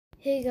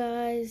Hey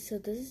guys, so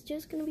this is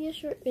just gonna be a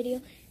short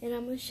video and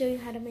I'm gonna show you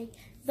how to make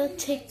the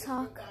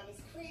TikTok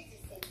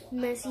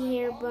messy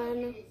hair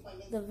bun.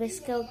 The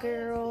Visco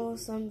girl,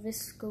 some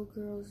Visco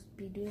girls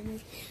be doing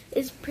it.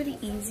 It's pretty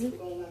easy.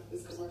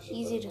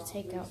 Easy to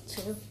take out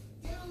too.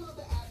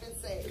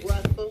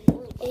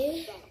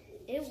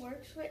 It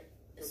works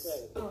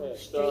with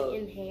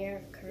straightened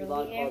hair, curly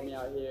Yvonne hair. called me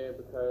out here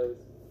because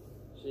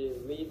she's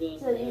leaving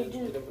So you and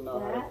do she doesn't know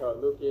how that. to tell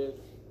Lucas.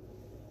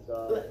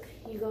 So Look,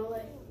 you go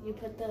like, you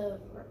put the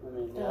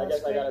I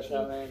guess I gotta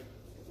tell him.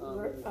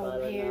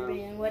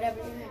 hairband, whatever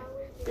you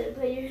have. Then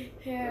put your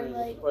hair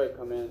like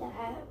come in.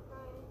 that.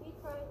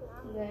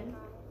 And then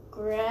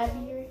grab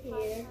your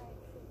hair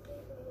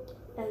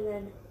and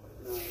then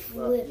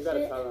flip you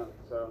gotta it. tell him.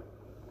 So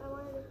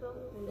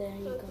And then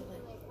you go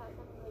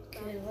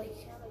like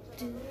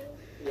do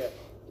yeah.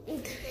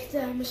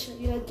 Then I'm gonna show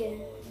you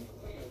again.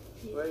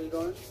 Where are you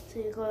going? So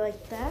you go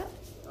like that.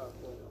 Oh,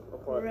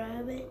 cool.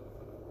 Grab it.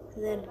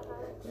 And then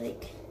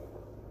like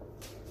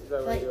Is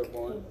that where you were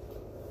born?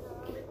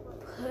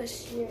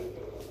 push your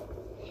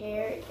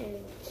hair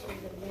into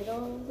the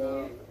middle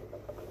there,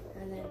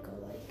 and then go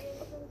like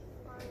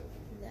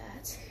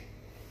that.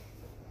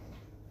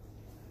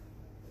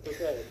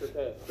 It's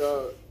okay.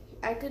 So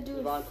I could do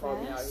Yvonne it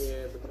called me out fast.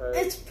 here because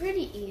It's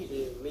pretty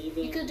easy. she's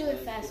leaving. You could do it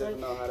and fast. She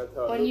doesn't know how to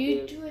tell When you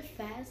Lucas. do it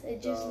fast,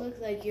 it just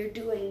looks like you're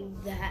doing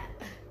that.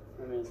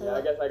 So, I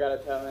guess I gotta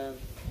tell him.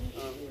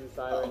 He's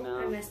inside right now.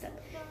 I messed up.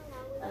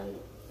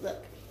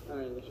 Look.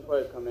 You should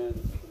probably come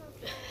in.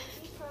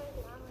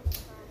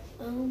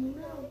 Oh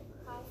no.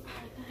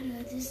 I got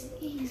a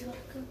disease.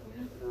 Welcome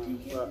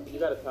around. Well, you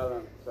gotta tell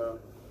him. So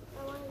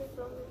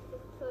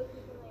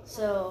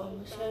I'm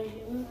gonna show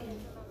you again.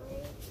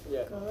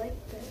 Yeah. Go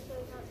like that.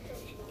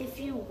 If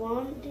you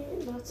want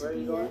it not to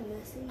be that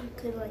messy, you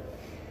could like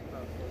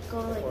go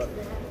like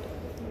that,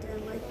 and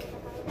then like.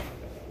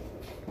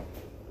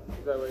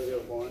 Is that where you were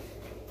born?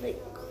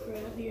 Like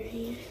grab your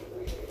hand,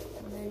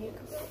 and then you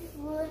can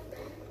flip.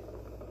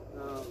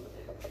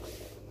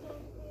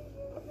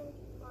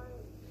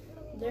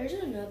 There's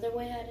another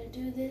way how to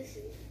do this.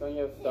 Don't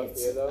you have stuff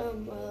here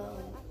though?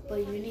 But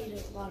you need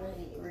a lot of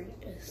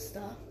ingredient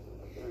stuff.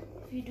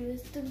 If you do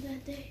it through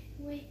that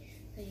way,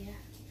 so yeah.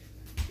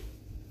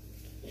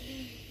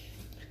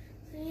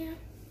 So yeah,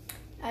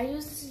 I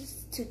use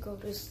this to go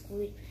to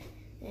sleep,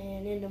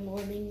 and in the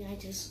morning I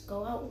just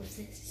go out with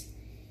this.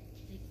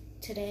 Like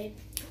today,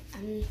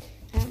 I'm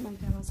at my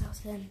grandma's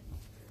house, and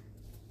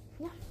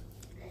yeah,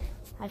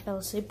 I fell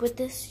asleep with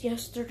this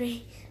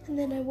yesterday, and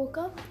then I woke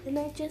up and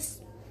I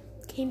just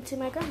came to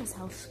my grandma's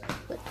house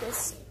with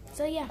this.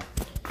 So yeah.